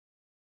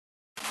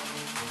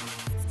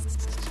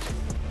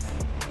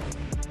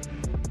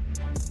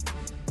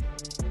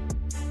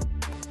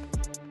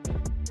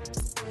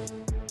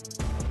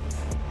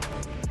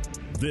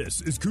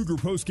This is Cougar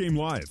Postgame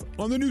Live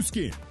on the new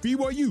skin,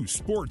 BYU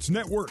Sports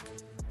Network.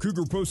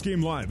 Cougar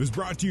Postgame Live is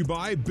brought to you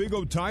by Big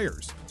O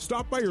Tires.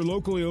 Stop by your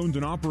locally owned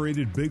and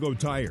operated Big O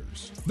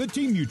Tires, the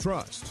team you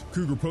trust.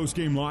 Cougar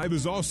Postgame Live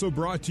is also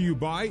brought to you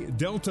by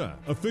Delta,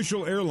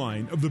 official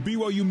airline of the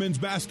BYU men's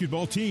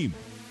basketball team.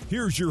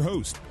 Here's your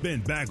host, Ben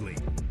Bagley.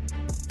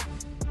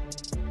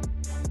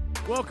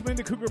 Welcome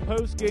into Cougar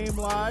Postgame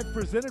Live,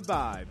 presented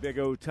by Big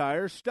O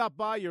Tires. Stop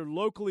by your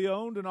locally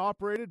owned and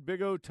operated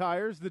Big O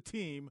Tires, the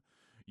team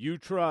you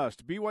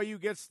trust. BYU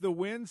gets the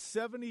win,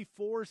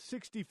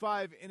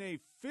 74-65 in a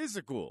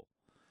physical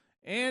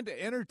and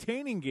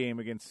entertaining game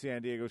against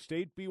San Diego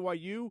State.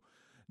 BYU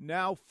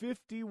now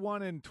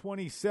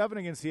 51-27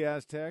 against the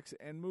Aztecs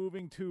and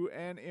moving to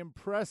an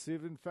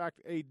impressive, in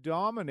fact, a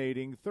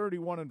dominating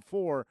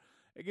 31-4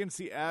 against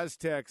the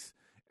Aztecs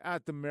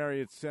at the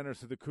Marriott Center.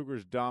 So the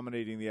Cougars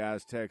dominating the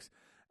Aztecs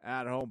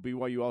at home.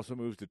 BYU also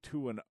moves to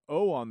 2-0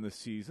 on the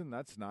season.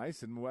 That's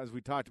nice. And as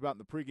we talked about in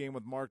the pregame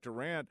with Mark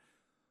Durant,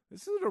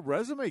 this is a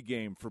resume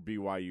game for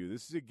BYU.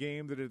 This is a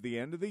game that at the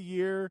end of the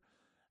year,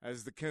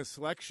 as the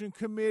selection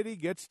committee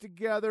gets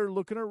together,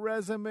 looking at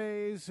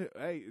resumes,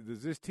 hey,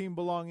 does this team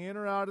belong in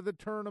or out of the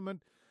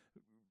tournament?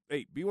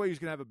 Hey, BYU's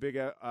going to have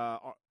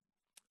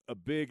a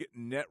big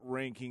net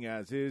ranking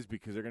as is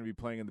because they're going to be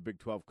playing in the Big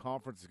 12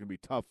 Conference. It's going to be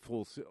tough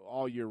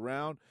all year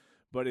round,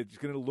 but it's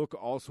going to look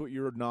also at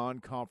your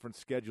non-conference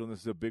schedule, and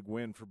this is a big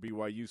win for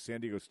BYU.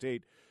 San Diego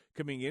State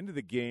coming into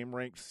the game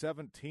ranked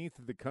 17th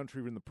in the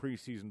country in the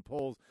preseason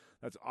polls.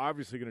 That's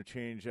obviously going to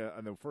change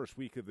in the first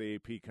week of the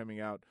AP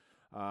coming out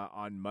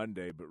on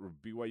Monday, but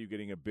BYU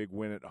getting a big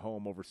win at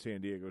home over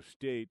San Diego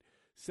State,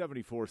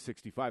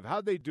 74-65.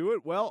 How'd they do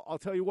it? Well, I'll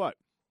tell you what.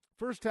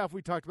 First half,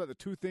 we talked about the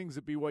two things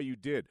that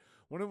BYU did.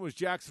 One of them was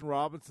Jackson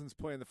Robinson's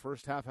play in the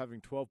first half,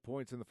 having 12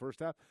 points in the first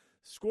half.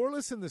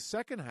 Scoreless in the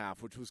second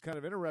half, which was kind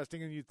of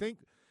interesting, and you'd think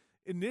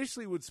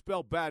initially would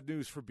spell bad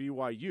news for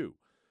BYU.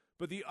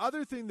 But the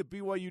other thing that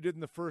BYU did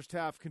in the first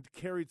half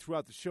carried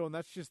throughout the show, and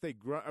that's just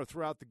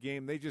throughout the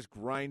game, they just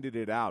grinded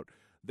it out.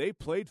 They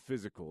played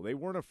physical. They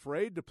weren't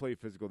afraid to play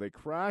physical. They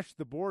crashed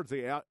the boards.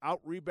 They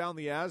out-rebound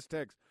the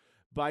Aztecs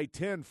by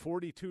 10,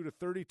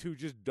 42-32,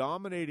 just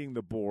dominating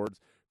the boards,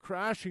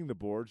 crashing the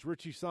boards.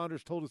 Richie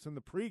Saunders told us in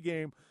the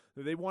pregame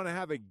that they want to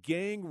have a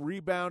gang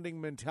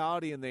rebounding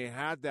mentality, and they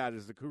had that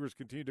as the Cougars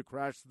continued to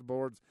crash the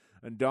boards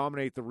and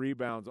dominate the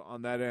rebounds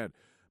on that end.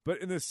 But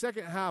in the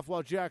second half,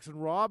 while Jackson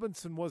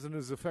Robinson wasn't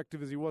as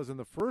effective as he was in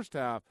the first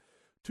half,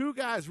 two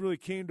guys really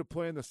came to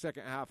play in the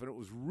second half, and it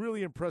was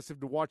really impressive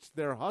to watch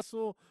their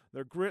hustle,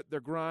 their grit, their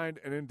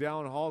grind, and in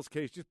Dallin Hall's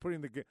case, just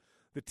putting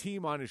the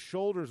team on his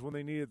shoulders when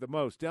they needed it the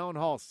most. Dallin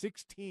Hall,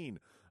 16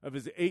 of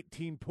his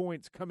 18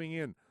 points coming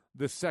in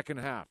the second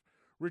half.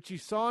 Richie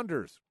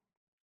Saunders,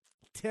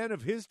 10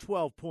 of his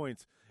 12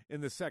 points in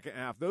the second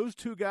half. Those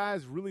two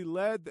guys really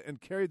led and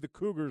carried the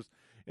Cougars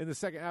in the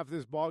second half of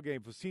this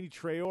ballgame. Fousseyni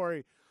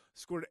Traore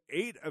scored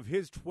 8 of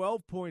his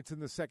 12 points in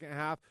the second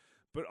half,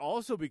 but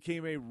also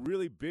became a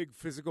really big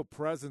physical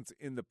presence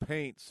in the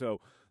paint.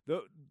 So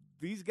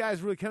these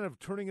guys really kind of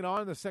turning it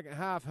on in the second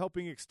half,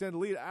 helping extend the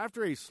lead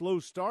after a slow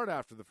start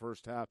after the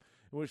first half,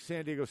 in which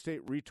San Diego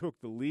State retook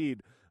the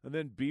lead, and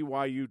then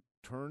BYU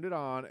turned it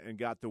on and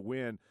got the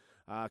win.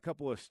 A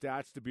couple of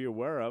stats to be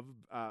aware of.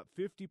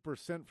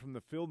 50% from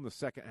the field in the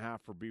second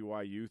half for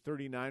BYU,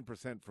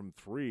 39% from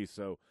three,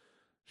 so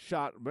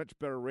shot much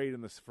better rate in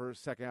the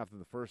second half than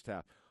the first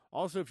half.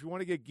 Also, if you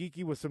want to get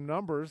geeky with some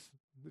numbers,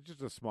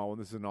 just a small one.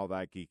 This isn't all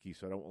that geeky,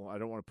 so I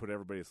don't want to put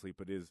everybody to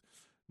sleep. It is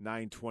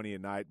 9:20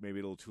 at night, maybe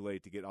a little too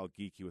late to get all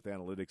geeky with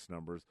analytics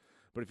numbers.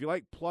 But if you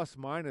like plus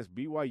minus,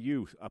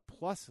 BYU a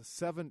plus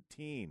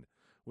 17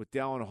 with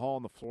Dallin Hall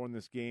on the floor in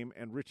this game,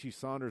 and Richie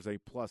Saunders a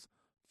plus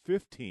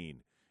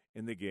 15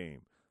 in the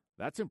game.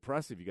 That's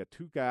impressive. You got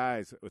two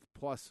guys with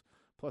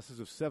pluses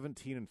of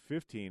 17 and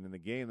 15 in the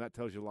game. That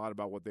tells you a lot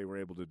about what they were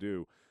able to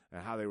do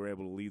and how they were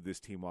able to lead this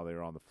team while they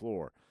were on the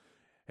floor.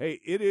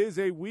 Hey, it is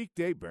a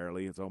weekday,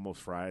 barely. It's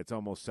almost Friday. It's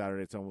almost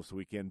Saturday. It's almost the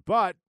weekend.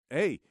 But,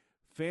 hey,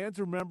 fans,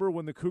 remember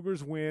when the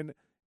Cougars win,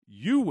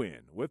 you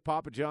win with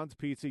Papa John's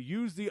Pizza.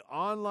 Use the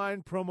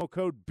online promo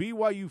code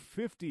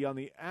BYU50 on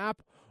the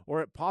app or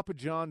at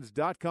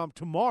papajohns.com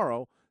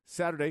tomorrow,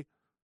 Saturday.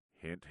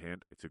 Hint,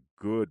 hint, it's a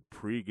good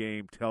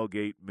pregame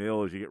tailgate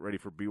meal as you get ready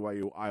for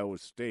BYU Iowa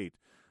State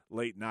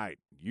late night.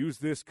 Use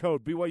this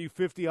code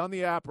BYU50 on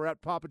the app or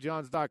at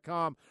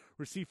papajohns.com.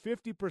 Receive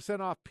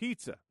 50% off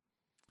pizza.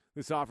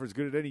 This offer is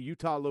good at any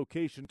Utah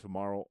location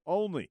tomorrow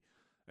only.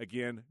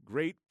 Again,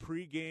 great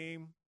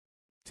pregame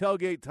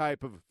tailgate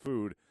type of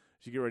food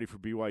as you get ready for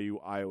BYU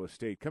Iowa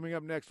State. Coming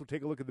up next, we'll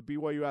take a look at the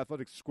BYU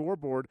Athletics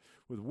scoreboard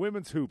with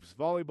women's hoops,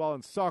 volleyball,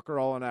 and soccer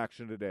all in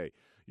action today.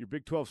 Your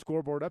Big 12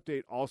 scoreboard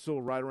update also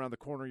right around the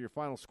corner. Your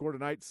final score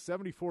tonight,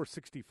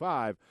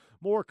 74-65.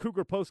 More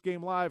Cougar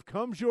Postgame Live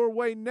comes your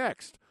way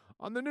next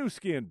on the new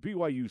skin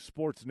BYU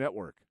Sports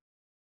Network.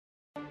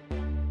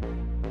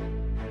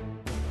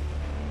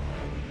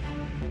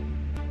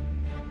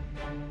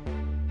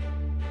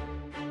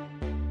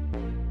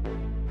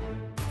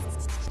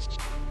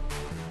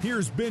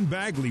 Here's Ben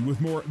Bagley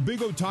with more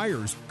Big O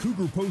Tires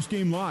Cougar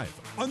Postgame Live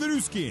on the new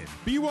skin,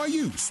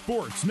 BYU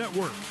Sports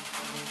Network.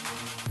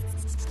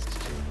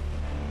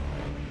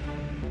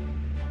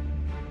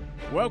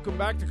 Welcome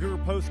back to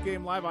Cougar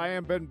Postgame Live. I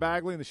am Ben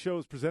Bagley, and the show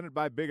is presented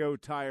by Big O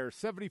Tires.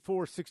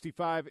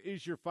 74-65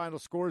 is your final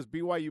score as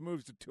BYU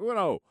moves to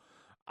 2-0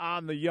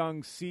 on the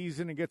young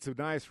season and gets a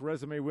nice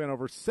resume win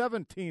over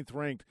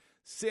 17th-ranked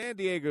San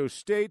Diego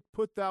State.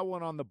 Put that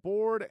one on the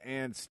board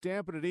and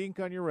stamp it in ink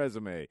on your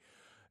resume.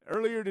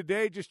 Earlier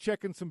today, just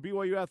checking some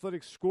BYU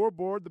athletics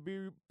scoreboard,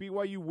 the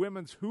BYU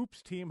women's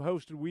hoops team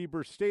hosted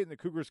Weber State, and the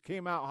Cougars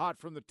came out hot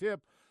from the tip,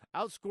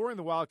 outscoring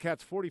the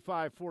Wildcats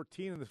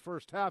 45-14 in the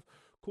first half.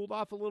 Cooled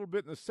off a little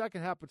bit in the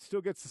second half, but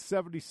still gets the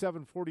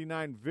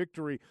 77-49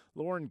 victory.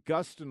 Lauren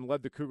Gustin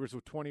led the Cougars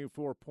with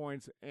 24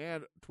 points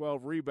and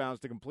 12 rebounds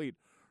to complete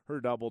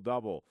her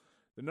double-double.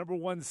 The number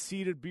one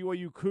seeded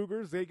BYU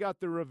Cougars, they got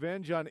their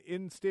revenge on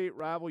in-state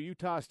rival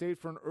Utah State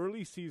for an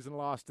early season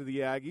loss to the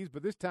Aggies,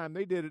 but this time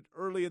they did it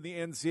early in the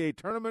NCAA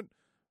tournament.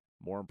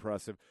 More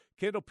impressive.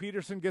 Kendall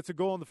Peterson gets a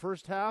goal in the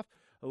first half.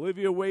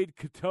 Olivia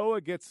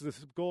Wade-Katoa gets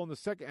this goal in the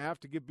second half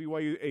to give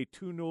BYU a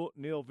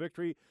 2-0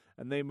 victory,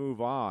 and they move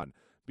on.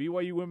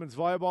 BYU women's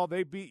volleyball,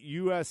 they beat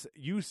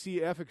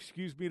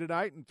UCF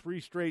tonight in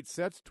 3 straight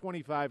sets,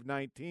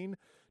 25-19,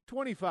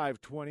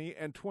 25-20,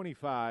 and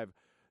 25-17.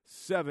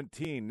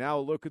 Now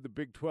a look at the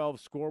Big 12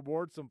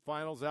 scoreboard, some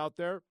finals out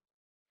there.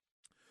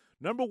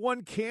 Number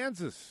one,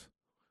 Kansas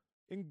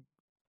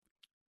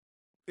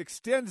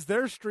extends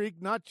their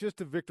streak, not just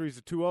to victories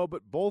of 2-0,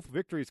 but both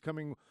victories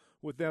coming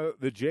with the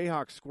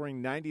Jayhawks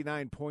scoring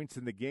 99 points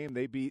in the game.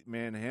 They beat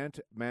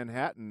Manhattan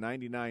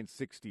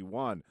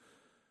 99-61.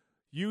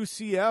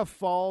 UCF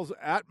falls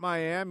at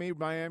Miami.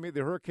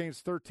 The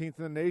Hurricanes 13th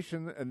in the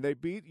nation, and they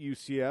beat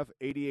UCF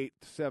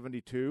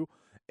 88-72.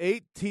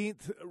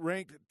 18th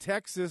ranked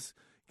Texas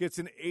gets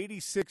an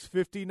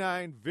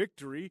 86-59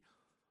 victory.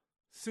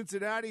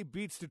 Cincinnati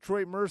beats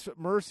Detroit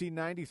Mercy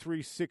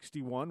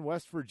 93-61.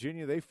 West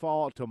Virginia, they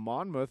fall to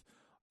Monmouth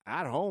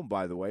at home,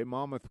 by the way.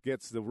 Monmouth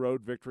gets the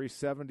road victory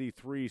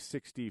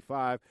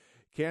 73-65.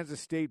 Kansas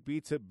State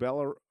beats at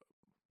Bellarmine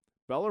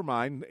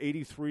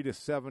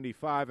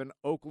 83-75, and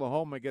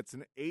Oklahoma gets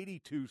an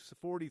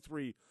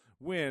 82-43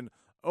 win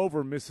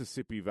over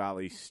Mississippi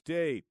Valley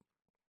State.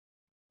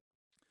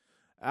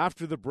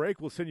 After the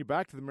break, we'll send you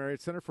back to the Marriott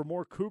Center for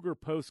more Cougar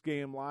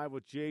Postgame Live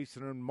with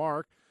Jason and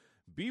Mark.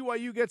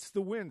 BYU gets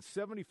the win,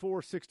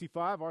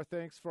 74-65. Our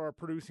thanks for our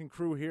producing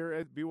crew here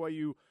at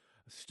BYU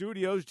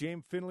Studios,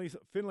 James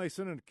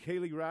Finlayson and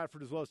Kaylee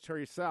Radford, as well as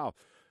Terry South.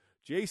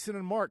 Jason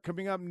and Mark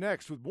coming up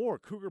next with more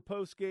Cougar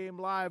Postgame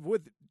Live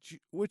with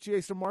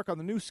Jason and Mark on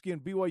the new skin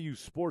BYU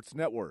Sports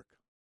Network.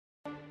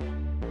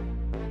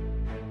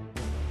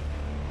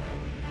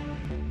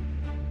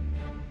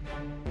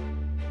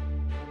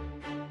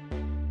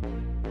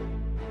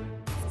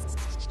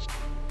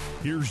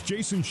 Here's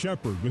Jason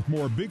Shepard with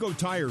more Big O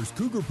Tires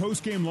Cougar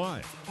Postgame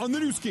Live on the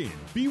new skin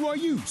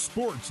BYU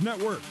Sports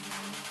Network.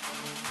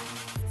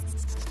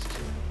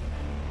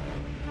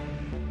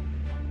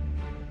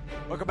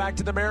 Welcome back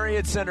to the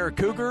Marriott Center.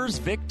 Cougars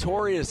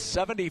victorious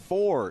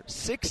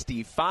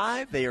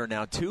 74-65. They are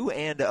now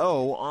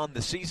 2-0 on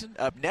the season.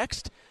 Up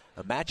next,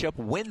 a matchup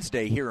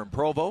Wednesday here in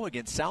Provo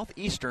against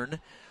Southeastern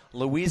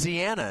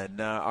Louisiana. And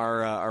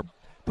our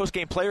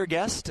post-game player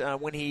guest,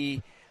 when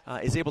he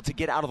is able to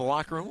get out of the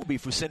locker room, will be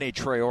Fousseyni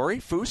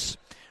Traore. Fous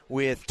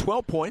with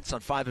 12 points on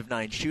 5 of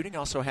 9 shooting.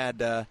 Also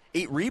had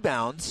 8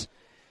 rebounds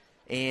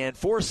and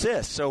 4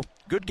 assists. So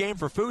good game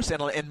for Fous,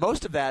 and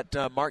most of that,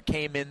 Mark,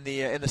 came in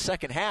the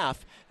second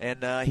half,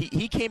 and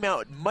he came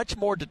out much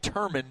more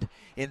determined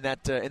in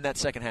that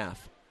second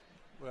half.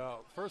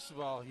 Well, first of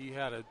all, he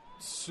had a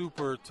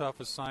super tough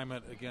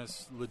assignment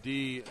against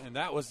Ledee, and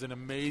that was an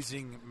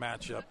amazing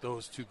matchup.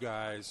 Those two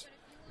guys,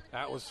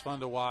 that was fun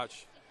to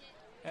watch.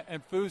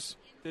 And Fous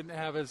didn't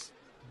have his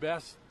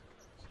best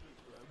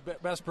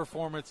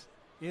performance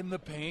in the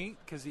paint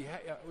because he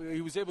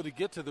was able to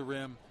get to the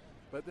rim.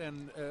 But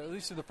then, at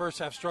least in the first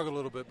half, struggled a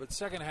little bit. But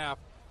second half,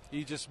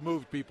 he just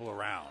moved people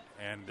around.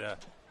 And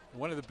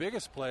one of the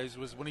biggest plays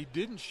was when he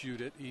didn't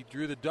shoot it. He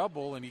drew the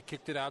double, and he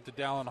kicked it out to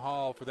Dallin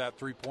Hall for that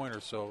three-pointer.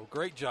 So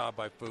great job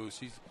by Fous.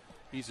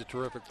 He's a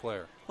terrific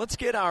player. Let's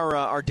get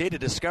our data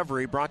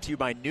discovery brought to you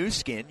by Nu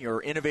Skin,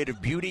 your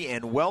innovative beauty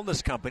and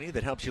wellness company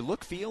that helps you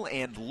look, feel,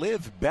 and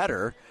live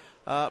better.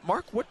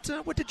 Mark, what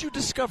did you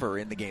discover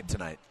in the game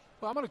tonight?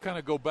 Well, I'm going to kind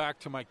of go back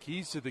to my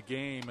keys to the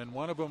game, and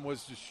one of them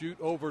was to shoot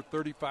over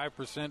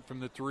 35% from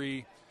the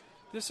three.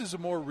 This is a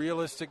more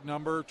realistic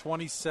number,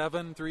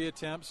 27 three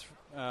attempts,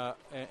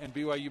 and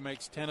BYU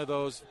makes 10 of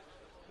those.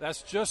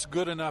 That's just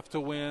good enough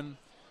to win.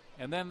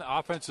 And then the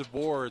offensive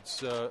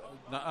boards,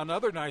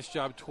 another nice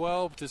job,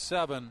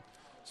 12-7.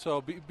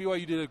 So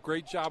BYU did a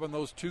great job on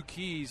those two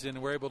keys,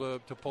 and were able to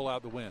pull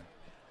out the win.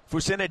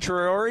 Fousseyni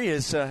Traore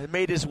has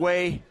made his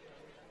way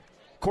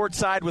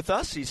courtside with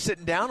us. He's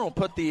sitting down. We'll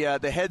put the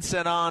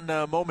headset on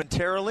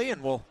momentarily,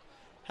 and we'll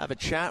have a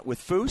chat with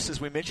Foose.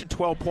 As we mentioned,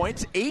 12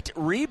 points, 8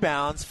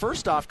 rebounds.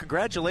 First off,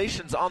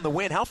 congratulations on the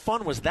win. How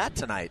fun was that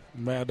tonight?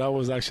 Man, that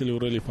was actually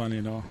really fun,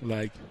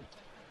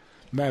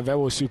 Man, that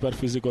was super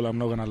physical, I'm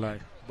not going to lie.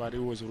 But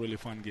it was a really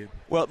fun game.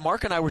 Well,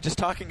 Mark and I were just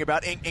talking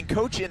about, and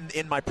Coach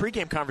in my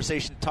pregame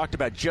conversation talked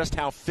about just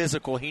how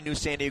physical he knew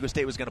San Diego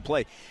State was going to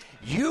play.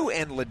 You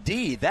and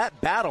Ladie, that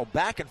battle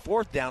back and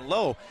forth down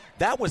low,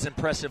 that was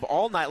impressive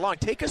all night long.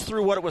 Take us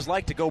through what it was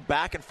like to go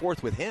back and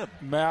forth with him.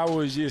 Man, I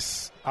was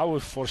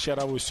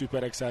super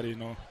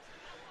excited,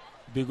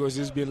 because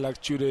it's been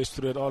like 2 days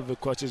straight. All the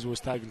coaches was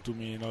talking to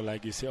me,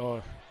 he said,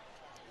 "Oh,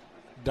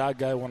 that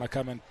guy want to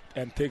come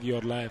and take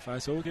your life." I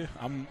said, "Okay,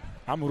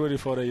 I'm ready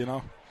for it,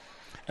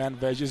 And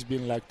they just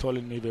been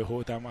telling me the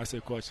whole time. I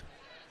said, "Coach,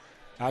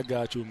 I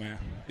got you, man.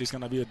 It's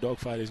gonna be a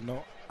dogfight.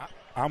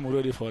 I'm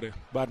ready for it."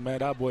 But man,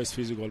 that boy is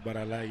physical, but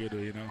I like it,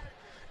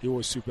 It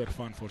was super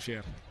fun for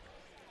sure.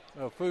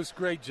 Well, Foose,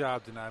 great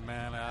job tonight,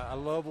 man. I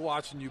love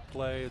watching you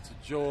play. It's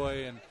a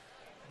joy, and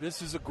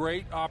this is a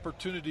great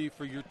opportunity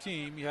for your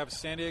team. You have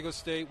San Diego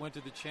State went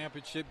to the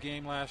championship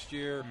game last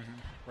year,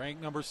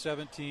 ranked number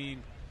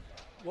 17.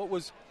 What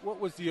was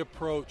the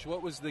approach?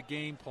 What was the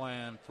game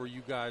plan for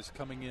you guys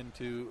coming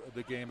into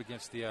the game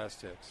against the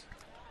Aztecs?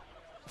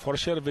 For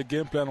sure, the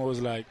game plan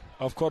was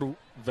of course,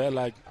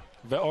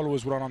 they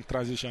always run on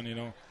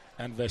transition,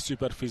 and they're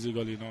super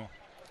physical,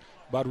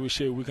 But we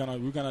say we're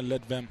gonna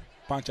let them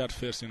punch at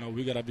first,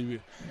 We gotta be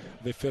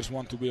the first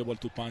one to be able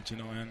to punch,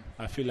 And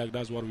I feel like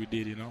that's what we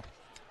did,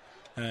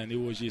 And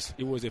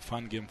it was a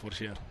fun game for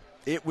sure.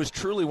 It was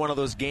truly one of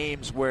those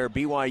games where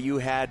BYU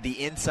had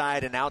the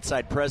inside and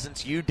outside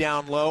presence, you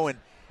down low, and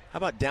how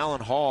about Dallin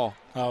Hall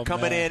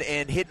coming in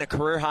and hitting a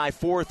career-high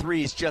 4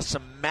 threes, just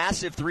some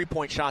massive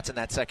three-point shots in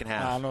that second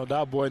half. I know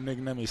that boy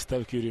nickname is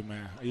Steph Curry,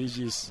 man. He's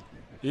just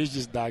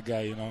that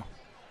guy,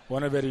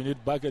 Whenever you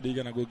need bucket, he's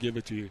going to go give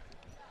it to you.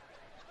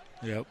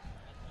 Yep.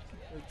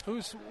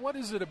 What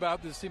is it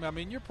about this team? I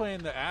mean, you're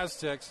playing the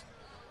Aztecs,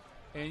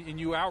 and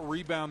you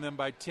out-rebound them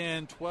by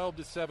 10,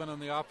 12-7 on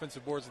the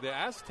offensive boards. The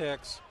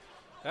Aztecs,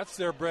 that's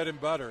their bread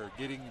and butter,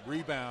 getting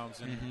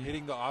rebounds and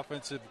hitting the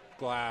offensive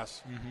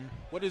glass.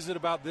 What is it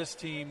about this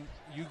team,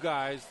 you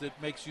guys,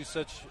 that makes you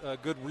such a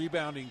good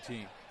rebounding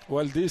team?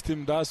 Well, this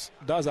team does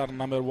our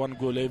number one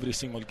goal every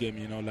single game,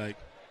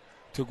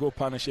 to go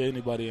punish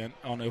anybody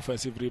on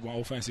offensive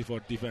rebound, offensive or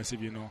defensive,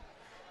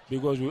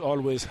 because we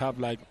always have,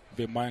 the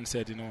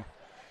mindset,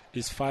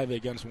 it's 5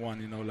 against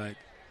 1,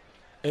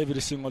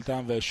 every single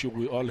time they shoot,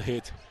 we all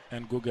hit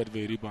and go get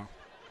the rebound.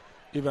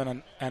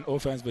 Even an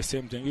offense, the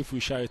same thing. If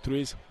we shy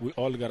threes, we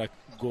all got to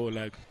go,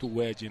 to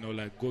wedge,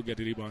 go get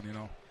a rebound,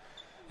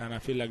 And I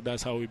feel like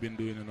that's how we've been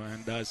doing,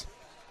 and that's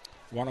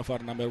one of our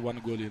number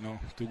one goal,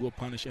 to go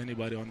punish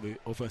anybody on the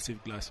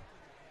offensive glass.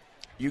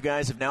 You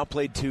guys have now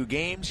played 2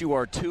 games. You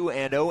are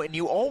 2-0, and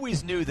you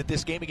always knew that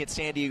this game against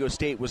San Diego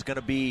State was going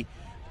to be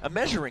a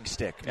measuring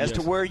stick as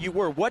to where you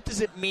were. What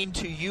does it mean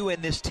to you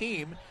and this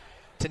team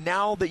to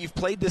now that you've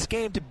played this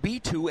game to be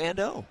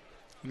 2-0?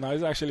 No,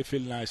 it actually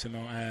feels nice,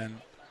 and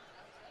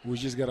we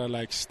just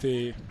gotta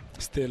stay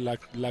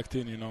locked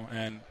in,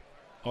 and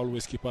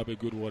always keep up a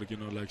good work,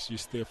 you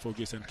stay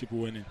focused and keep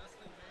winning.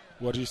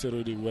 What you said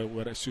already,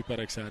 we're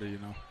super excited,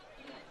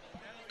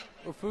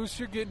 Well, Foose,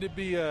 you're getting to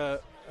be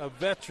a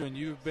veteran.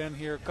 You've been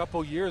here a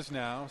couple years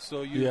now,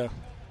 so you've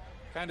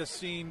kind of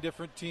seen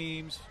different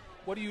teams.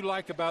 What do you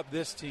like about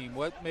this team?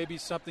 What may be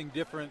something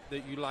different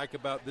that you like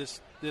about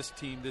this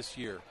team this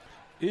year?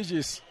 It's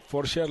just,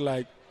 for sure,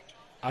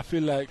 I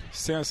feel like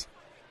since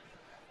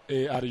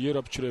our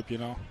Europe trip,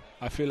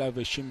 I feel like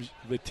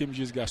the team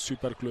just got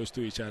super close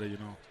to each other,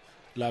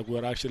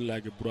 we're actually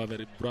like a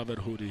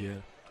brotherhood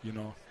here,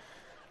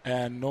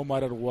 And no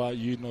matter what,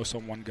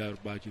 someone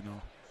got back,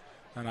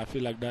 And I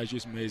feel like that's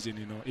just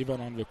amazing,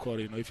 Even on the court,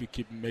 if you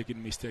keep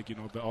making mistakes,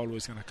 they're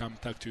always going to come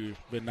back to you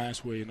the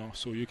nice way,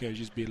 So you can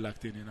just be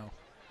locked in,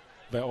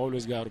 They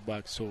always got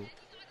back. So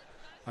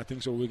I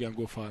think so we can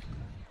go far.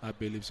 I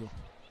believe so.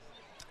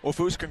 Well,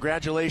 Foose,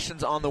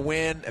 congratulations on the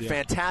win. A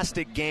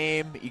fantastic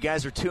game. You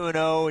guys are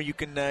 2-0.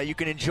 You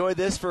can enjoy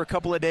this for a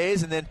couple of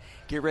days and then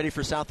get ready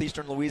for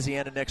Southeastern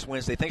Louisiana next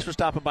Wednesday. Thanks for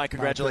stopping by.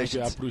 Congratulations.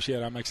 Thank you. I appreciate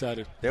it. I'm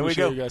excited. There we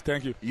go. You guys.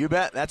 Thank you. You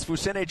bet. That's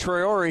Fousseyni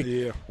Traore.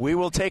 Yeah. We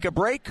will take a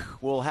break.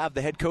 We'll have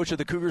the head coach of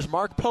the Cougars,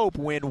 Mark Pope,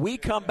 when we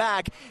come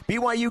back.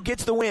 BYU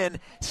gets the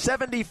win,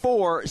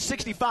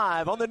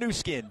 74-65 on the new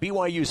skin,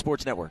 BYU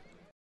Sports Network.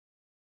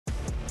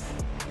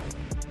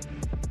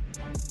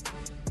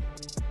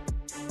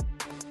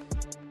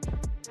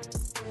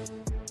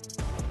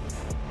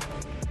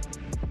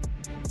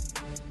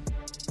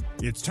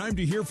 It's time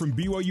to hear from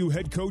BYU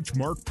head coach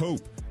Mark Pope.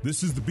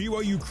 This is the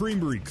BYU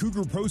Creamery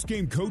Cougar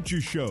Postgame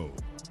Coaches Show.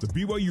 The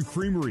BYU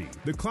Creamery,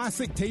 the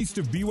classic taste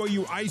of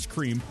BYU ice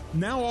cream,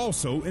 now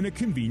also in a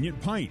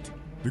convenient pint.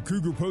 The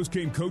Cougar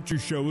Postgame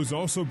Coaches Show is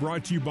also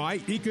brought to you by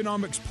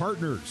Economics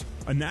Partners,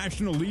 a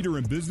national leader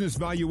in business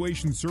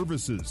valuation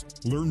services.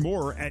 Learn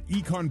more at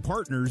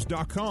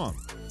econpartners.com.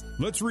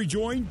 Let's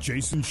rejoin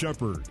Jason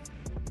Shepard.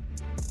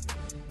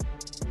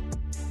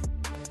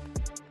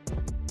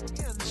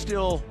 And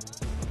still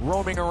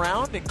roaming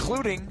around,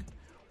 including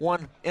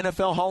one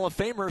NFL Hall of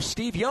Famer,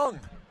 Steve Young,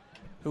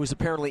 who was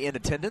apparently in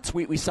attendance.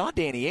 We saw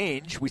Danny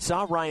Ainge. We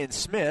saw Ryan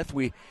Smith.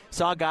 We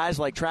saw guys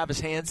like Travis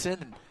Hansen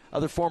and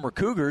other former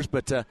Cougars,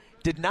 but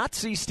did not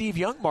see Steve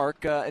Young,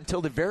 Mark,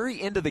 until the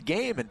very end of the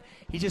game, and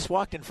he just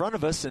walked in front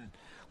of us. And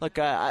look,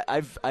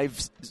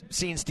 I've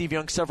seen Steve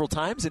Young several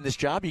times in this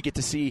job. You get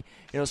to see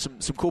some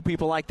cool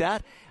people like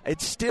that.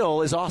 It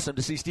still is awesome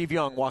to see Steve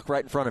Young walk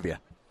right in front of you.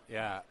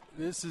 Yeah,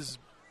 this is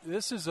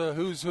a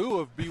who's who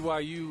of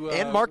BYU.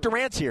 And Mark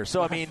Durant's here,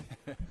 so I mean.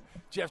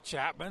 Jeff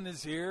Chapman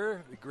is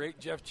here, the great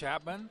Jeff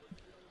Chapman.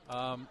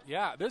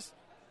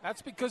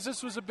 That's because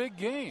this was a big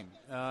game,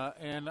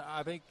 and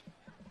I think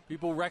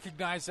people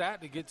recognize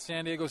that to get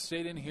San Diego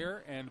State in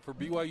here, and for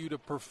BYU to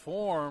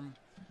perform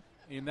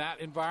in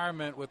that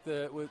environment with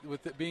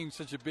it being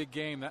such a big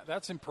game,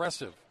 that's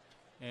impressive.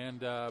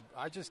 And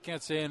I just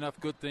can't say enough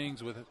good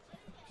things with it.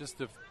 Just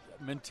the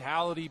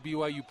mentality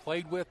BYU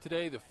played with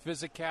today, the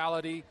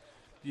physicality,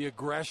 the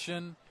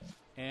aggression,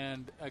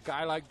 and a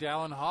guy like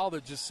Dallin Hall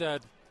that just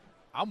said,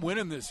 I'm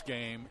winning this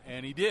game,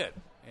 and he did.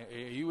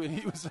 He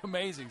was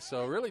amazing,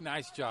 so really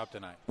nice job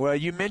tonight. Well,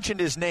 you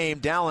mentioned his name,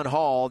 Dallin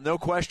Hall. No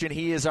question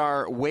he is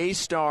our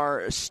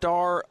Waystar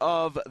star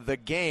of the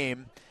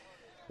game.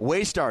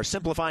 Waystar,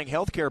 simplifying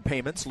healthcare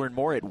payments. Learn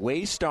more at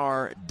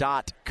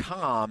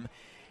waystar.com.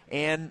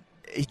 And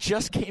he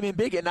just came in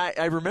big. And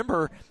I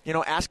remember,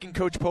 asking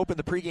Coach Pope in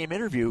the pregame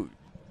interview,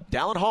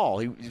 Dallin Hall,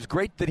 it was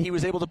great that he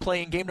was able to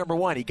play in game number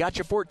 1. He got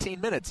you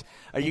 14 minutes.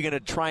 Are you going to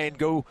try and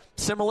go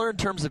similar in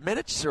terms of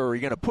minutes, or are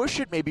you going to push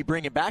it, maybe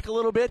bring it back a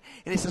little bit?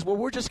 And he says, well,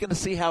 we're just going to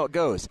see how it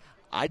goes.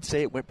 I'd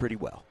say it went pretty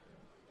well.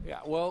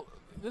 Yeah, well,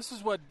 this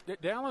is what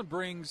Dallin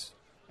brings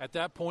at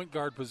that point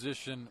guard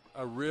position,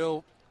 a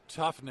real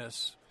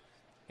toughness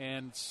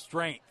and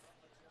strength.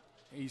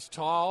 He's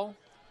tall,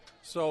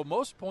 so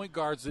most point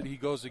guards that he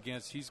goes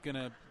against, he's going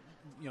to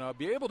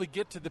be able to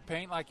get to the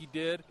paint like he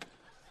did.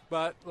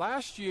 But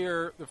last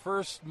year, the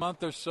first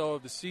month or so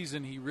of the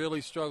season, he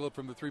really struggled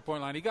from the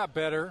three-point line. He got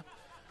better,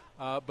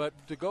 but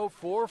to go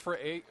 4 for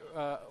 8,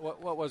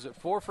 what was it,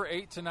 4 for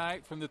 8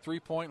 tonight from the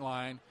three-point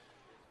line,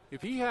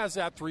 if he has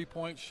that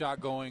three-point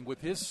shot going with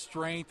his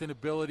strength and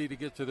ability to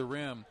get to the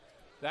rim,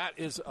 that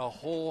is a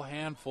whole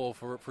handful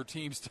for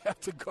teams to have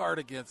to guard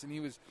against, and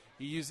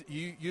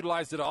he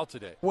utilized it all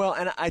today. Well,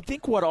 and I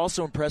think what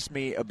also impressed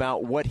me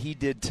about what he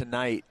did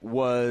tonight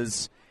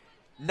was –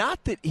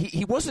 not that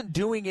he wasn't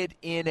doing it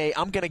in a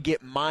I'm going to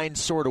get mine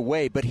sort of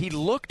way, but he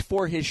looked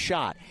for his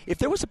shot. If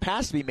there was a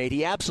pass to be made,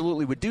 he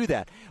absolutely would do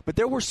that. But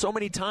there were so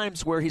many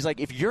times where he's like,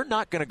 if you're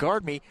not going to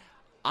guard me,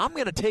 I'm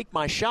going to take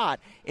my shot.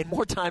 And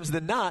more times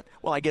than not,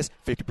 well, I guess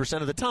 50%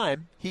 of the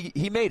time,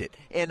 he made it.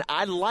 And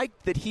I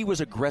liked that he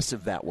was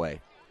aggressive that way.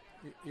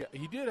 Yeah,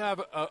 he did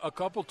have a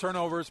couple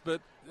turnovers,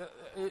 but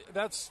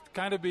that's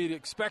kind of be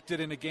expected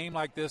in a game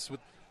like this.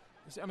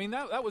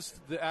 That was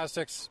the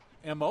Aztecs'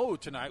 MO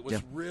tonight was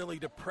really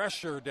to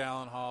pressure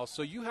Dallin Hall.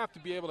 So you have to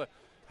be able to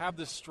have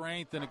the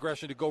strength and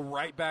aggression to go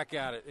right back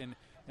at it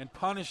and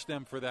punish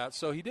them for that.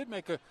 So he did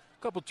make a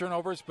couple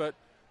turnovers, but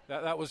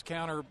that was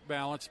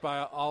counterbalanced by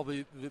all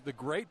the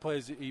great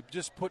plays. He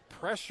just put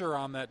pressure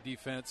on that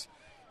defense,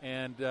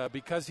 and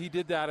because he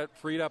did that, it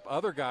freed up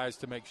other guys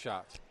to make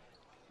shots.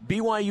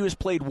 BYU has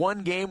played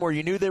one game where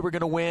you knew they were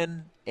going to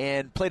win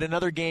and played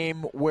another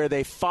game where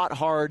they fought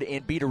hard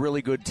and beat a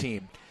really good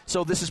team.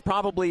 So this is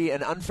probably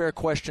an unfair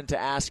question to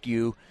ask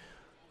you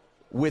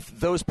with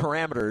those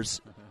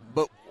parameters,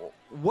 but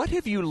what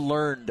have you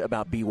learned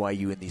about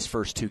BYU in these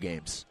first two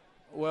games?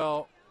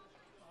 Well,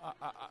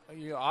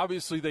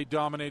 obviously they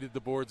dominated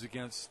the boards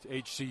against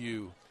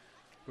HCU,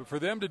 but for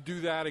them to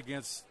do that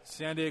against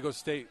San Diego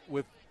State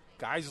with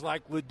guys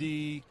like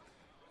Ledee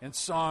and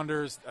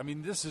Saunders,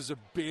 this is a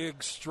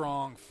big,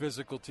 strong,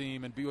 physical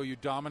team, and BYU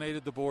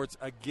dominated the boards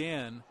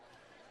again.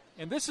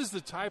 And this is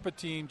the type of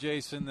team,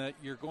 Jason, that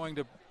you're going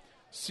to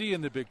see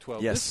in the Big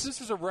 12. Yes.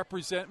 This is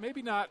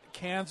maybe not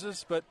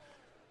Kansas, but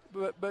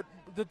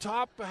the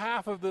top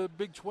half of the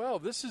Big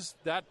 12. This is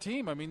that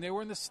team. They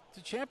were in the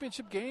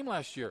championship game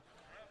last year.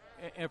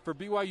 And for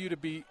BYU to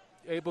be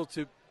able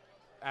to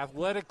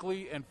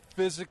athletically and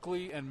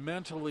physically and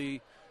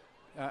mentally,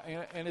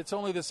 and it's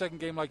only the second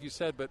game like you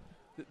said, but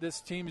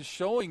this team is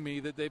showing me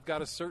that they've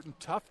got a certain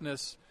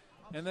toughness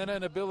and then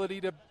an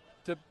ability to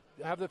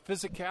have the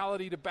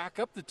physicality to back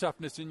up the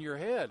toughness in your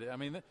head.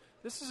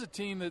 This is a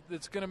team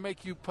that's going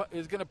to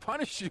is going to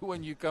punish you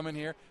when you come in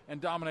here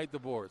and dominate the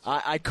boards.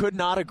 I could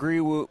not agree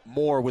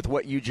more with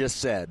what you just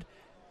said.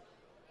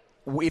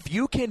 If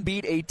you can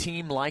beat a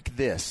team like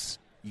this,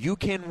 you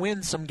can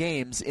win some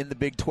games in the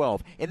Big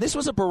 12. And this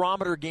was a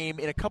barometer game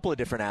in a couple of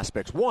different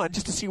aspects. One,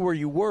 just to see where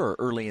you were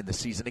early in the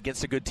season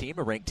against a good team,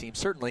 a ranked team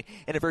certainly,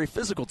 and a very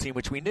physical team,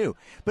 which we knew.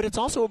 But it's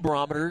also a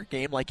barometer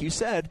game, like you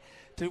said,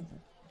 to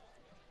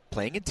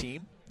playing a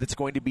team that's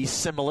going to be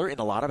similar in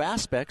a lot of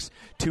aspects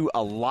to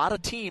a lot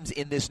of teams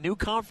in this new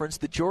conference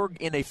that you're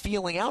in a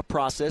feeling out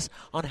process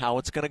on how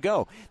it's going to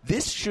go.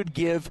 This should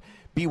give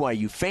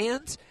BYU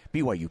fans,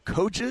 BYU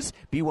coaches,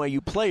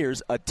 BYU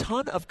players, a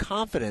ton of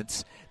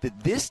confidence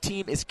that this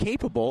team is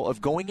capable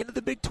of going into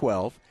the Big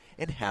 12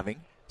 and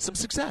having some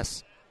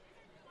success.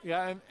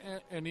 Yeah,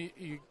 and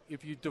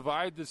if you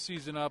divide the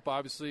season up,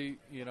 obviously,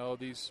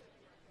 these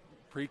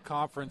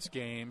pre-conference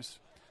games,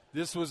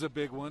 this was a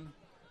big one.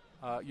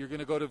 You're going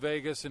to go to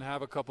Vegas and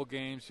have a couple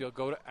games. You'll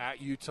go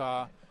at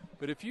Utah.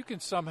 But if you can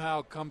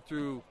somehow come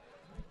through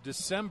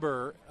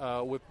December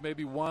with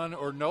maybe one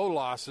or no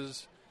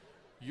losses,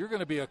 you're going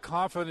to be a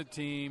confident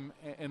team,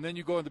 and then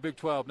you go in the Big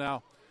 12.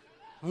 Now,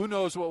 who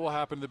knows what will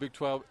happen in the Big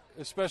 12,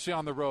 especially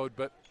on the road.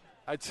 But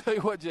I tell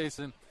you what,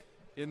 Jason,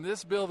 in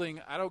this building,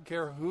 I don't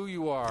care who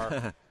you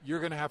are, you're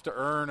going to have to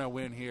earn a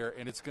win here,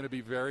 and it's going to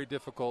be very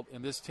difficult.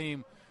 And this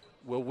team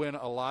will win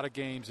a lot of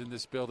games in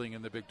this building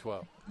in the Big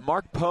 12.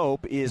 Mark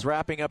Pope is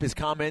wrapping up his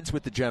comments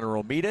with the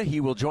general media. He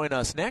will join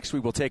us next. We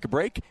will take a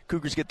break.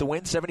 Cougars get the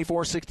win,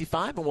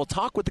 74-65, and we'll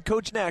talk with the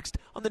coach next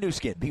on the new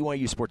skin,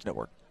 BYU Sports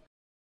Network.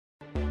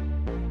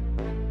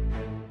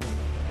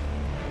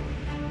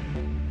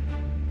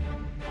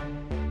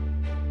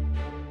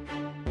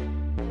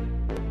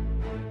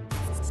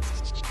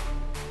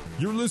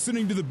 You're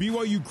listening to the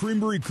BYU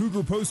Creamery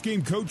Cougar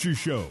Postgame Coaches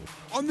Show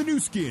on the new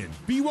skin,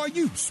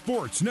 BYU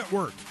Sports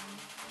Network.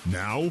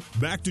 Now,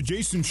 back to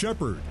Jason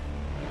Shepard.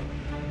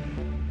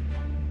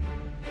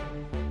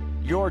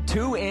 Your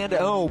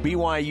 2-0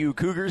 BYU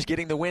Cougars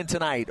getting the win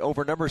tonight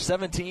over number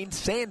 17,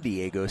 San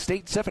Diego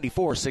State,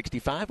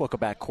 74-65. Welcome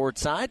back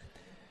courtside.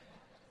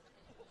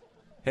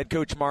 Head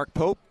coach Mark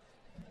Pope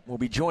will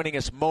be joining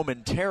us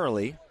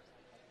momentarily.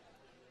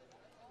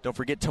 Don't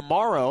forget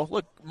tomorrow.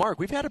 Look, Mark,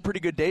 we've had a pretty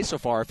good day so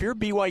far. If you're a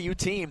BYU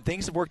team,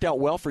 things have worked out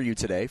well for you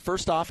today.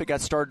 First off, it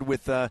got started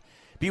with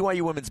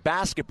BYU women's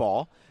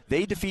basketball.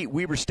 They defeat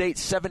Weber State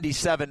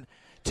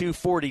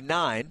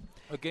 77-49.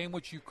 A game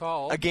which you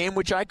called. A game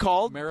which I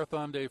called.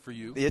 Marathon day for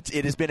you. It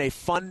has been a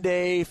fun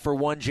day for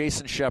one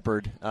Jason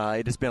Shepard.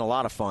 It has been a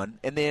lot of fun.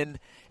 And then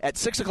at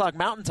 6 o'clock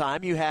Mountain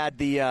Time, you had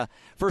the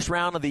first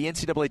round of the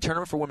NCAA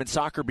tournament for women's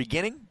soccer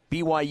beginning.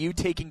 BYU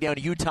taking down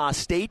Utah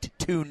State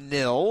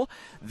 2-0.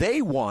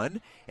 They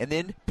won. And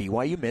then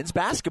BYU men's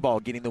basketball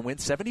getting the win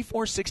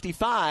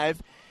 74-65.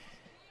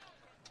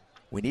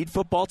 We need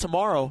football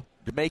tomorrow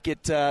to make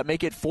it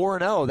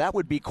 4-0. That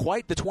would be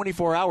quite the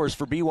 24 hours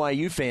for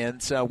BYU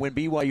fans when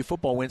BYU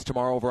football wins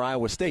tomorrow over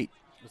Iowa State.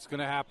 It's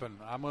going to happen.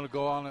 I'm going to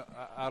go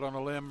out on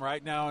a limb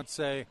right now and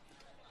say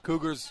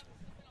Cougars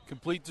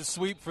complete the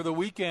sweep for the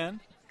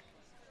weekend.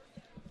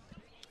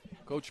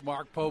 Coach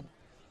Mark Pope,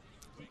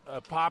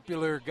 a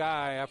popular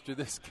guy after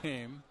this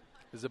game,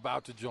 is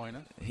about to join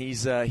us.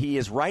 He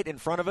is right in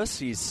front of us.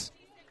 He's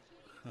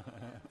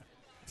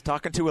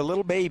talking to a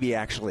little baby,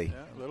 actually.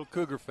 Yeah, a little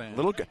Cougar fan.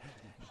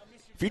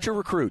 Future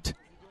recruit,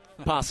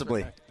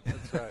 possibly.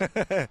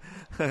 That's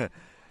right.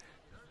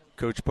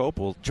 Coach Pope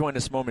will join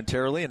us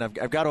momentarily, and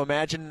I've got to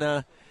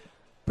imagine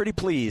pretty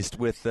pleased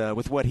with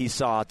what he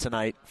saw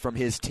tonight from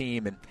his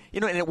team. And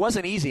and it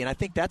wasn't easy, and I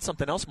think that's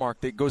something else,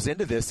 Mark, that goes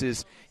into this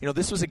is,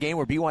 this was a game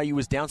where BYU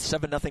was down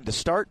 7-0 to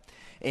start,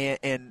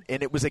 and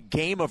it was a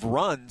game of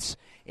runs,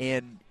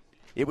 and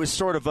it was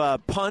sort of a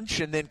punch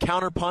and then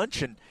counter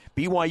punch, and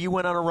BYU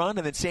went on a run,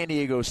 and then San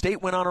Diego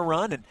State went on a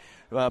run, and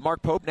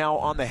Mark Pope now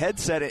on the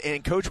headset.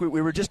 And, Coach,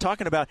 we were just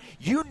talking about,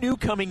 you knew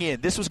coming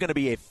in this was going to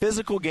be a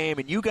physical game,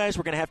 and you guys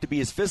were going to have to be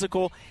as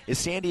physical as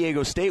San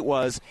Diego State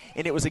was,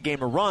 and it was a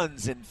game of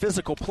runs and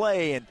physical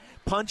play and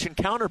punch and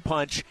counter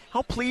punch.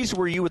 How pleased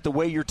were you with the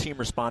way your team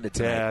responded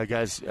tonight? Yeah,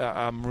 guys,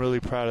 I'm really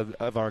proud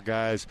of our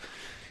guys.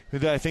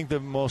 I think the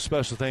most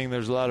special thing,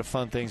 there's a lot of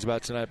fun things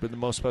about tonight, but the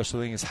most special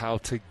thing is how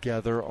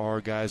together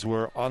our guys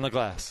were on the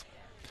glass.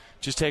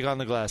 Just take on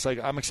the glass. Like,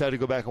 I'm excited to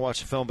go back and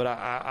watch the film, but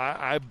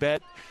I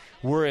bet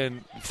we're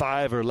in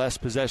 5 or less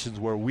possessions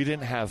where we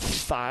didn't have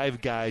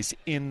 5 guys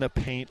in the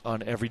paint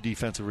on every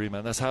defensive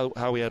rebound. That's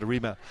how we had a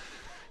rebound.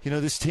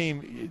 This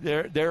team,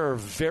 there are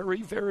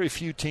very, very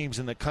few teams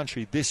in the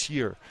country this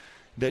year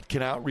that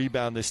can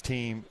out-rebound this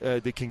team,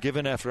 that can give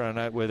an effort on a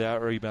night without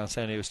rebound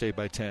San Diego State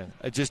by 10.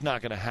 It's just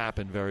not going to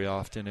happen very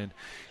often.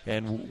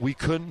 And we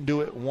couldn't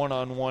do it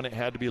one-on-one. It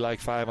had to be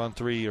like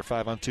 5-on-3 or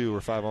 5-on-2 or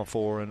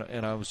 5-on-4.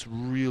 And I was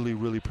really,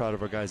 really proud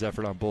of our guys'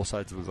 effort on both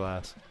sides of the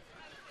glass.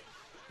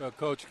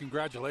 Coach,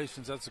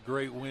 congratulations. That's a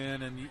great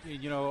win. And,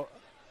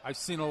 I've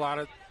seen a lot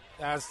of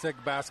Aztec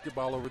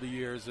basketball over the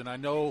years, and I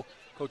know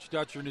Coach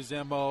Dutcher and his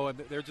MO, and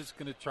they're just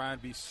going to try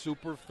and be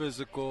super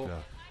physical. Yeah.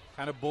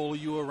 Kind of bully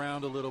you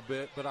around a little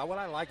bit. But what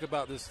I like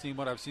about this team,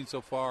 what I've seen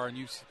so far, and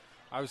you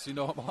obviously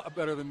know them a lot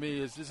better than me,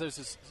 is there's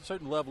a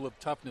certain level of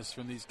toughness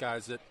from these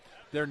guys that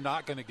they're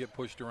not going to get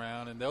pushed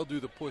around, and they'll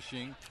do the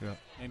pushing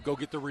and go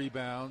get the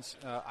rebounds.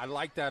 I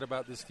like that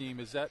about this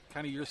team. Is that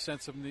kind of your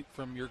sense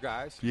from your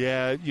guys?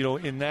 Yeah,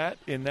 in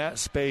that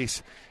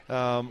space,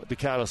 the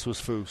catalyst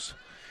was Foose.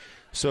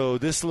 So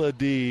this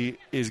LaD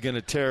is going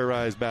to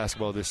terrorize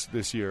basketball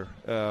this year.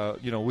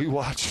 We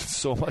watch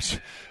so much.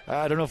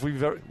 I don't know if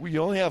we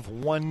only have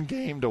one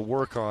game to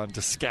work on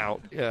to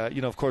scout.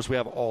 Of course we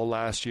have all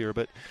last year,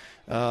 but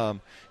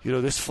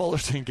This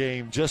Fullerton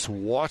game, just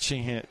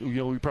watching him,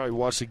 we probably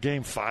watched the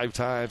game 5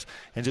 times,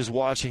 and just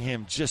watching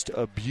him just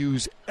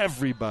abuse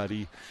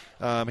everybody.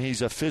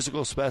 He's a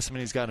physical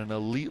specimen. He's got an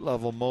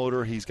elite-level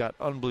motor. He's got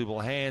unbelievable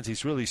hands.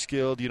 He's really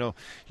skilled. You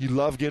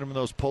love getting him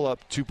those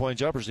pull-up 2-point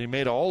jumpers. And he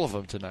made all of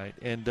them tonight.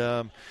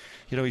 And,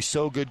 he's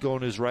so good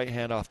going his right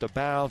hand off the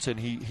bounce, and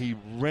he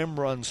rim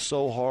runs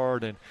so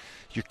hard. And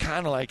you're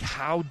kind of like,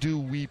 how do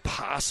we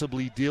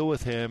possibly deal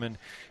with him?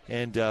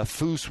 And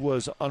Foose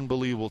was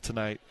unbelievable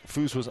tonight.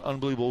 Foose was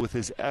unbelievable with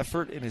his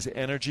effort and his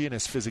energy and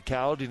his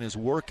physicality and his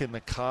work in the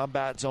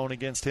combat zone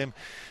against him.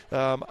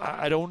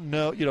 I don't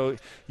know.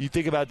 You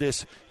think about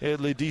this.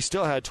 Ledee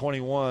still had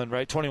 21,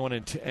 right?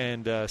 21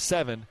 and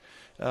 7.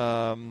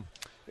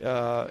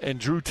 And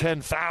drew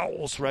 10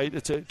 fouls, right?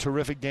 It's a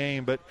terrific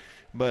game, but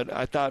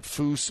I thought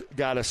Foose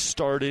got us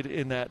started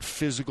in that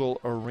physical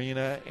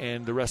arena,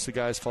 and the rest of the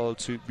guys followed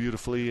suit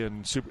beautifully.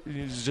 And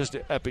it was just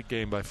an epic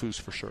game by Foose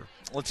for sure.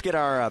 Let's get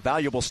our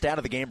valuable stat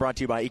of the game brought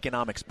to you by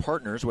Economics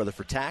Partners. Whether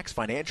for tax,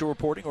 financial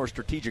reporting, or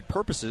strategic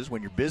purposes,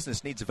 when your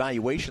business needs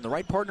evaluation, the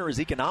right partner is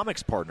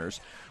Economics Partners.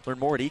 Learn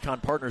more at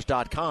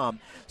econpartners.com.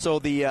 So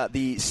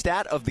the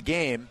stat of the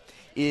game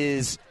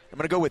is, I'm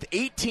going to go with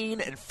 18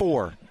 and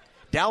 4.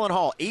 Dallin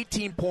Hall,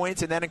 18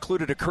 points, and that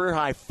included a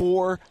career-high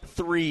 4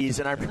 threes.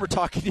 And I remember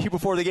talking to you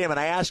before the game, and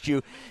I asked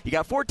you, you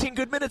got 14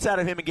 good minutes out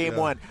of him in Game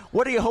 1.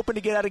 What are you hoping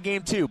to get out of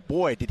Game 2?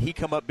 Boy, did he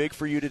come up big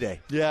for you today.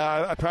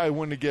 Yeah, I probably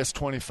wouldn't have guessed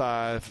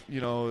 25.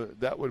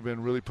 That would have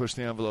been really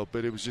pushing the envelope.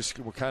 But it was just,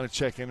 we're kind of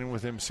checking in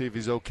with him, see if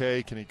he's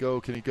okay. Can he go?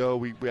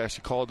 We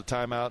actually called the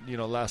timeout,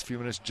 last few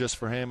minutes just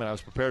for him, and I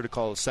was prepared to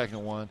call the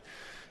second one.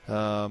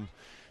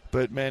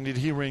 But, man, did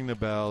he ring the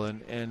bell?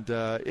 And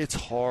it's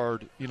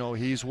hard.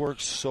 He's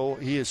worked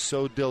he is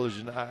so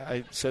diligent.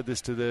 I said this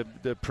to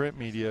the print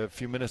media a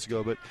few minutes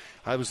ago, but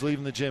I was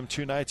leaving the gym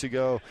 2 nights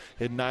ago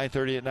at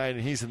 9:30 at night,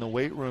 and he's in the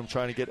weight room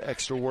trying to get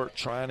extra work,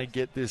 trying to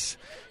get this,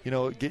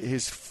 get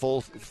his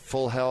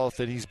full health.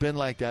 And he's been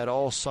like that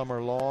all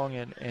summer long.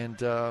 And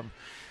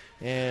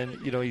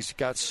he's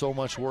got so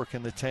much work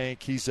in the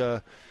tank. He's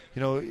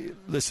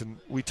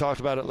listen, we talked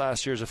about it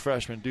last year as a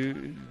freshman.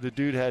 The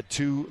dude had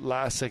 2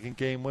 last-second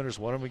game winners,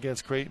 one of them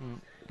against Creighton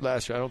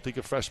last year. I don't think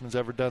a freshman's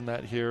ever done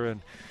that here.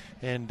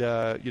 And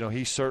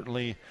he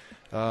certainly,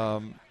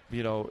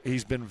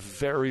 he's been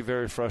very,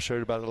 very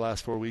frustrated about the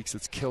last 4 weeks.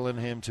 It's killing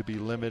him to be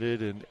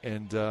limited,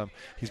 and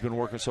he's been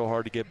working so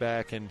hard to get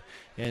back, and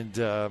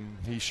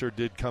he sure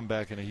did come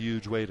back in a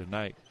huge way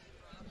tonight.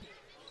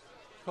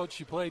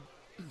 Coach, you played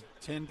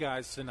 10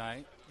 guys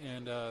tonight.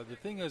 And the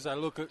thing is, I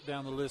look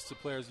down the list of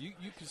players. You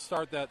can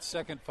start that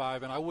second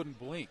 5, and I wouldn't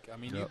blink. I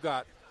mean, You've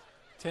got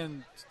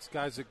 10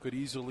 guys that could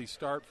easily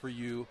start for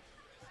you.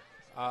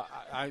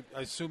 I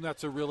assume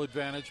that's a real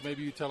advantage.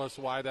 Maybe you tell us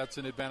why that's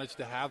an advantage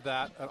to have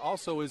that. And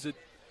also, is it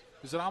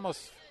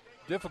almost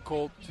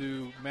difficult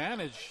to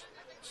manage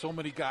so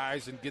many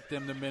guys and get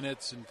them the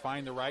minutes and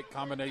find the right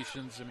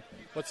combinations? And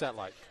what's that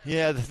like?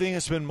 Yeah, the thing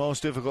that's been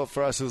most difficult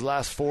for us is the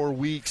last 4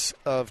 weeks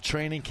of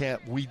training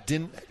camp. We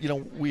didn't,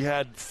 we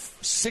had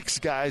 6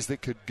 guys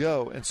that could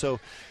go, and so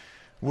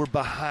we're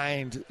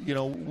behind.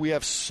 We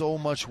have so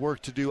much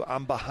work to do.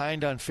 I'm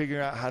behind on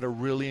figuring out how to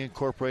really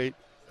incorporate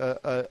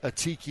a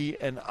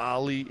Tiki and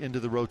Ali into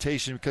the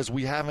rotation because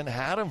we haven't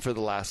had them for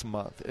the last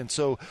month, and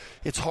so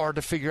it's hard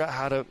to figure out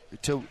how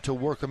to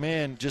work them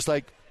in. Just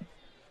like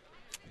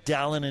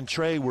Dallin and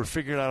Trey, we're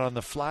figuring out on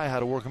the fly how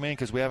to work them in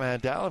because we haven't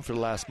had Dallin for the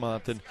last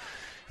month.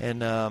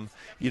 And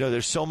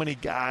there's so many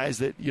guys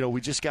that, we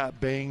just got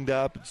banged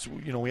up.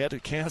 We had to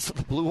cancel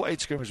the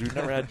blue-white scrimmage. We've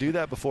never had to do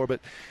that before. But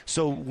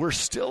so we're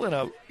still in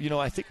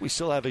I think we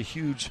still have a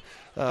huge,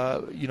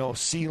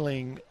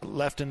 ceiling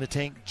left in the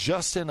tank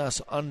just in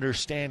us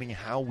understanding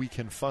how we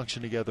can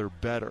function together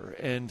better.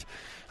 And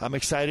I'm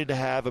excited to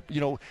have,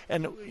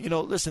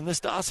 listen,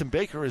 this Dawson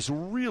Baker is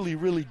really,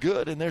 really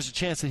good. And there's a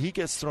chance that he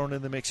gets thrown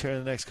in the mix here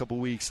in the next couple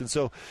of weeks. And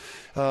so,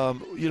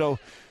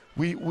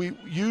 We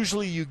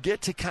usually you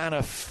get to kind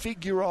of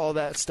figure all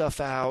that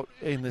stuff out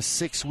in the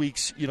 6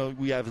 weeks.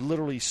 We have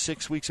literally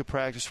 6 weeks of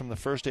practice from the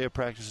first day of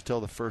practice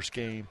until the first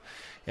game.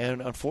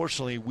 And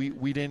unfortunately,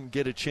 we didn't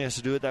get a chance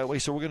to do it that way,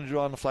 so we're going to do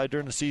it on the fly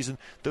during the season.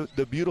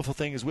 The beautiful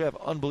thing is we have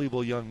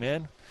unbelievable young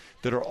men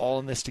that are all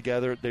in this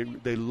together.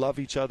 They love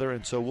each other,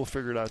 and so we'll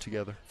figure it out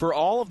together. For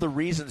all of the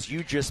reasons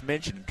you just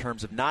mentioned in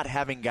terms of not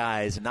having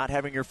guys and not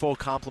having your full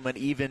complement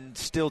even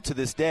still to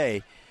this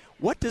day,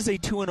 what does a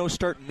 2-0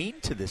 start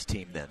mean to this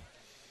team then?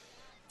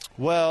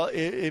 Well,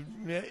 it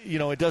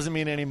doesn't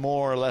mean any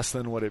more or less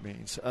than what it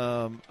means.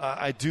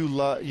 I do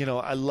love,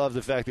 I love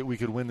the fact that we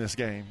could win this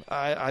game.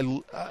 Guys,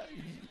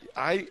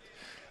 I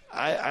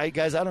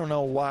don't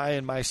know why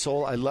in my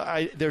soul.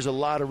 There's a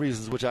lot of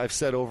reasons which I've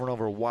said over and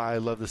over why I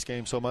love this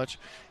game so much,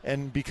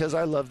 and because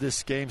I love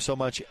this game so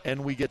much,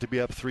 and we get to be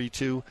up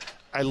 3-2,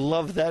 I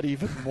love that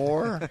even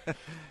more.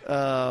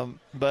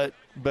 But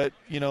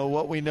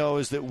what we know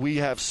is that we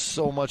have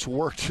so much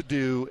work to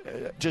do.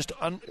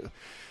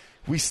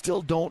 We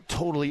still don't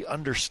totally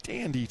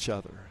understand each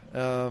other.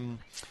 And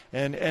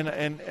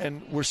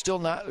we're still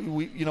not.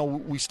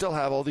 We still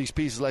have all these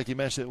pieces, like you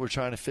mentioned, that we're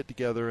trying to fit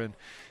together.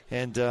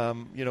 And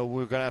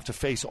we're going to have to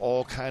face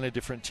all kind of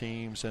different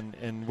teams, and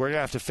we're going to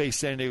have to face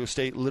San Diego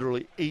State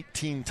literally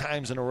 18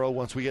 times in a row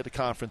once we get to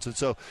conference. And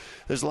so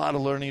there's a lot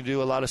of learning to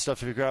do, a lot of stuff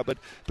to figure out. But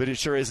it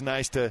sure is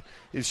nice to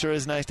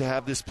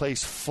have this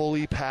place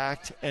fully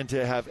packed and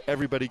to have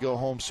everybody go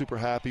home super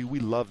happy. We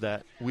love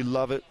that. We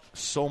love it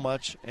so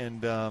much,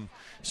 and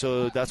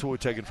so that's what we're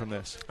taking from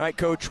this. All right,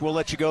 Coach, we'll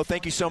let you go.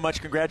 Thank you so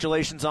much.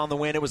 Congratulations on the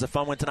win. It was a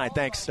fun one tonight.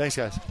 Thanks. Thanks,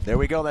 guys. There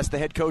we go. That's the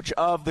head coach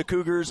of the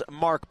Cougars,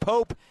 Mark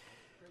Pope.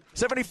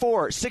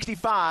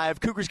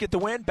 74-65. Cougars get the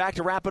win. Back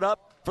to wrap it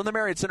up from the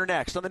Marriott Center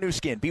next on the new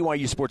skin,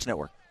 BYU Sports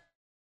Network.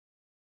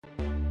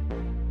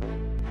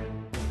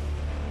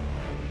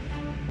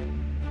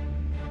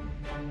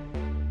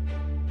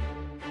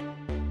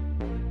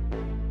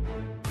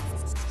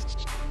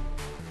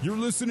 You're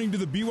listening to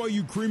the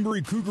BYU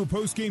Creamery Cougar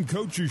Postgame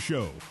Coaches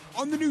Show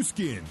on the new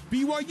skin,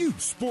 BYU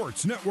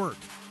Sports Network.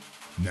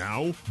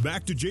 Now,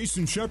 back to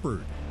Jason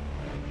Shepard.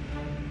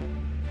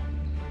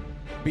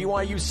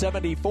 BYU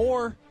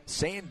 74,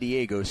 San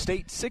Diego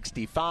State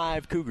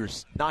 65.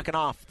 Cougars knocking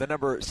off the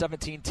number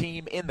 17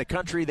 team in the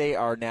country. They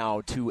are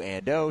now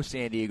 2-0.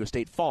 San Diego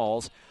State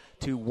falls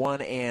to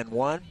 1-1.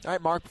 All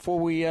right, Mark, before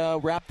we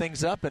wrap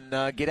things up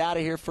and get out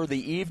of here for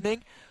the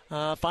evening,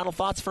 final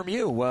thoughts from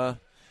you.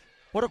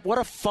 What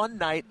a fun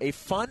night, a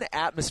fun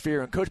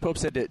atmosphere. And Coach Pope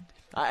said that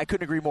I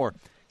couldn't agree more.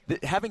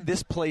 Having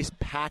this place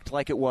packed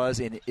like it was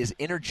and as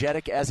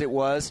energetic as it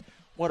was,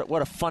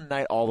 what a fun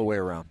night all the way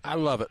around. I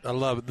love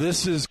it.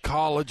 This is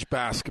college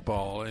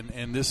basketball,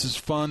 and this is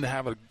fun to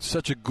have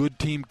such a good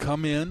team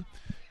come in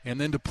and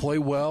then to play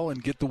well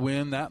and get the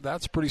win.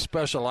 That's pretty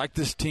special. I like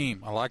this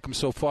team. I like them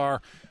so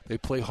far. They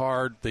play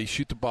hard. They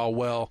shoot the ball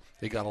well.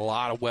 They got a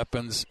lot of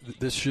weapons.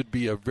 This should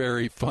be a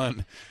very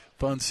fun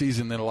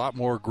season and a lot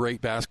more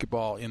great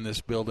basketball in this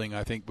building,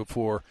 I think,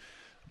 before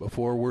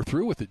we're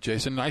through with it.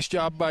 Jason, nice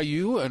job by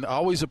you, and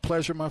always a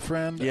pleasure, my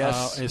friend.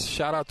 Yes.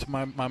 Shout out to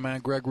my man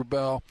Greg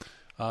Rubel.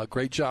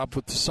 Great job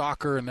with the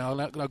soccer, and now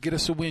get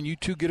us a win. You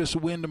two get us a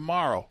win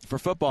tomorrow. For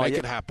football. Make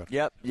it happen.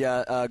 Yep.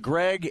 Yeah.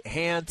 Greg,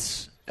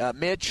 Hans,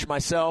 Mitch,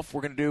 myself,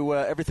 we're going to do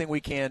everything we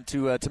can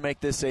to make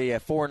this a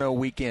 4-0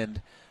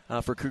 weekend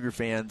for Cougar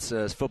fans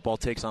as football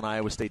takes on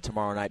Iowa State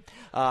tomorrow night.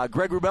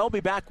 Greg Rubel will be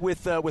back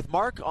with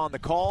Mark on the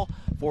call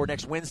for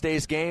next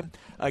Wednesday's game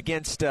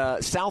against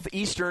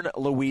Southeastern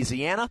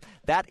Louisiana.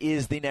 That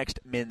is the next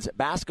men's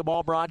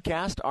basketball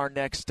broadcast. Our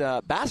next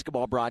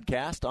basketball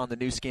broadcast on the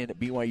new skin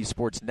BYU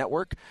Sports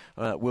Network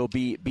will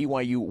be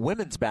BYU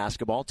women's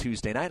basketball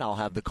Tuesday night. I'll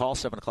have the call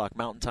 7 o'clock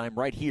Mountain Time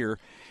right here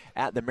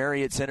at the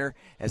Marriott Center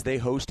as they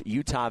host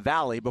Utah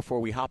Valley before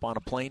we hop on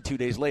a plane 2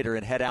 days later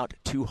and head out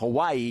to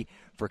Hawaii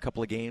for a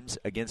couple of games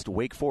against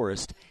Wake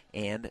Forest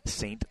and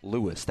St.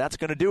 Louis. That's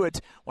going to do it.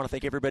 I want to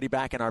thank everybody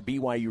back in our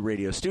BYU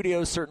radio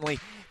studios. Certainly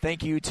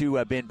thank you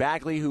to Ben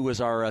Bagley, who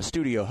was our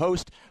studio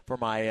host. For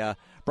my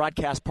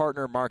broadcast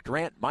partner, Mark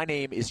Durant, my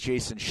name is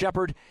Jason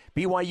Shepard.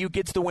 BYU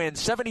gets the win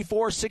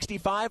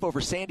 74-65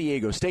 over San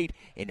Diego State,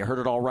 and you heard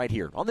it all right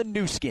here on the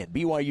new skin,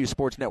 BYU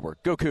Sports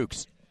Network. Go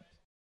Cougs.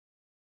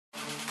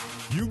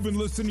 You've been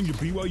listening to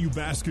BYU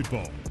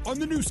Basketball on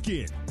the new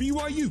skin,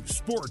 BYU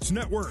Sports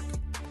Network.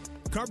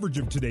 Coverage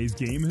of today's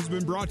game has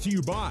been brought to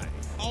you by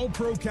All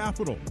Pro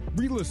Capital,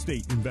 Real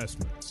Estate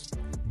Investments,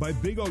 by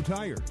Big O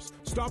Tires.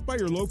 Stop by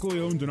your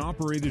locally owned and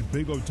operated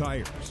Big O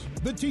Tires,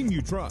 the team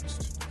you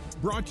trust.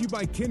 Brought to you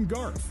by Ken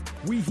Garff,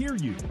 we hear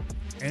you,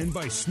 and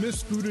by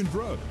Smith's Food and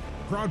Drug,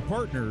 proud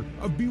partner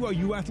of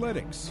BYU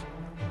Athletics.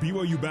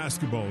 BYU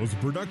Basketball is a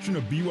production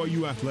of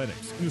BYU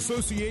Athletics in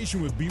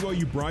association with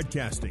BYU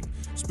Broadcasting.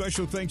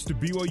 Special thanks to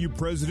BYU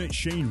President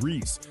Shane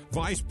Reese,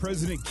 Vice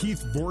President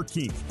Keith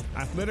Vorkink,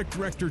 Athletic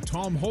Director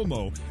Tom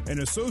Holmo,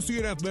 and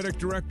Associate Athletic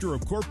Director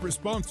of Corporate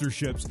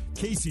Sponsorships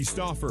Casey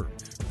Stauffer.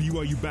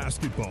 BYU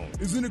Basketball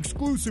is an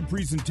exclusive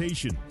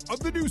presentation of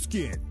the new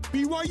skin,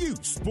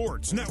 BYU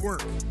Sports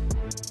Network.